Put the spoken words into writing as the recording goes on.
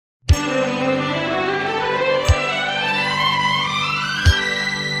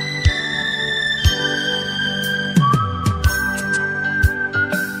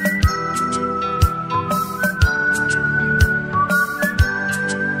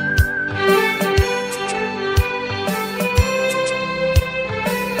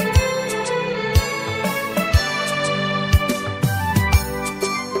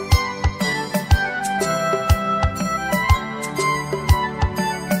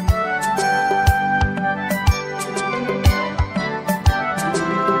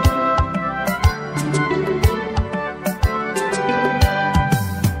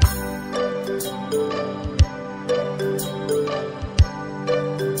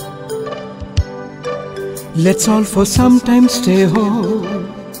Let's all for sometimes stay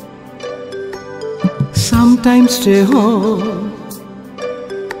home. Sometimes stay home.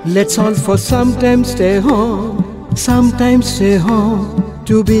 Let's all for sometimes stay home. Sometimes stay home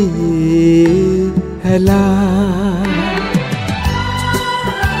to be alive.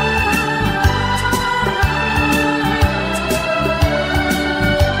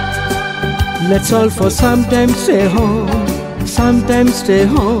 Let's all for sometimes stay home. Sometimes stay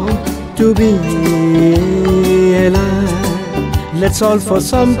home to be alive. Let's all for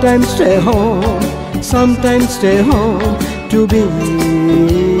sometimes stay home. Sometimes stay home to be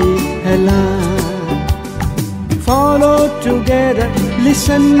alive. Follow together,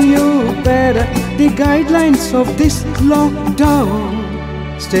 listen you better, the guidelines of this lockdown.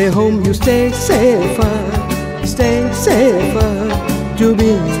 Stay home, you stay safer to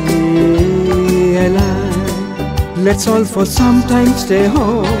be alive. Let's all for sometimes stay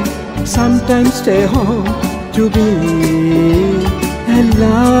home. Sometimes stay home to be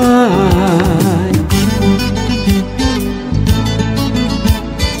alive.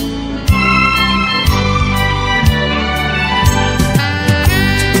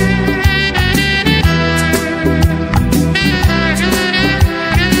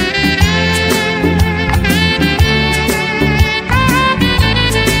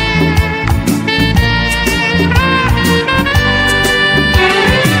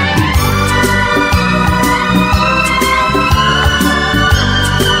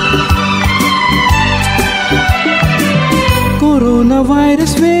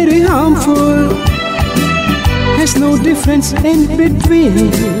 Coronavirus very harmful, has no difference in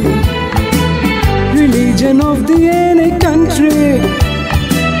between religion of the any country,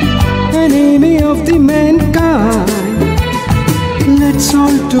 enemy of the mankind. Let's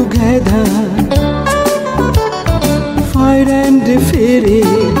all together fight and defeat it.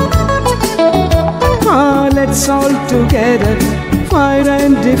 Let's all together fight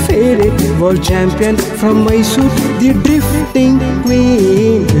and defeat it. World champion from Mysore, the drifting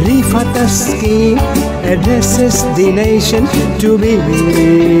queen, Rifata scheme addresses the nation to be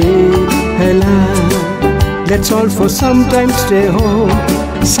alive. Let's all for sometimes stay home.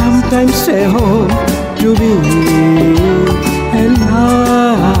 Sometimes stay home to be alive.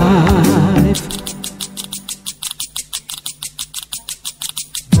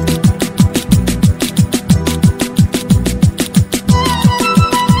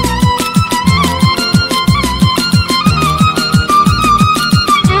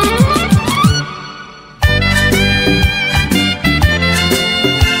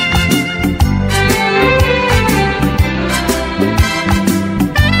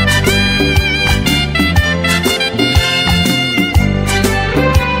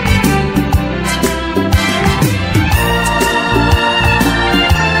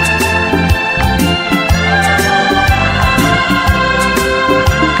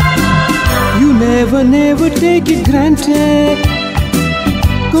 Never take it granted.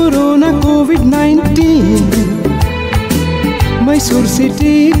 Corona COVID-19, Mysore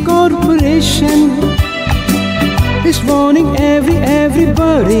City Corporation is warning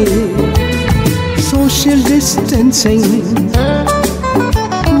everybody. Social distancing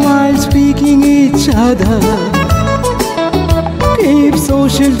while speaking each other. Keep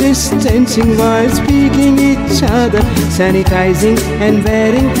social distancing while speaking each other. Sanitizing and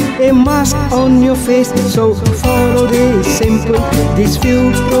wearing a mask on your face. So follow these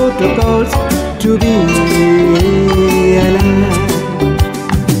few protocols to be alive.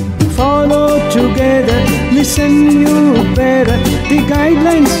 Follow together, listen you better, the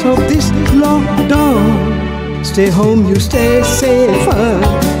guidelines of this lockdown. Stay home, you stay safer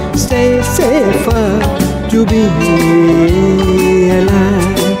to be alive.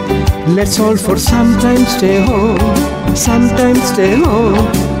 Let's all for sometimes stay home. Sometimes stay home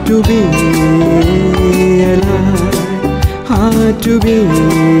to be alive. To be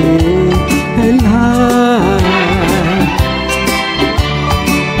alive.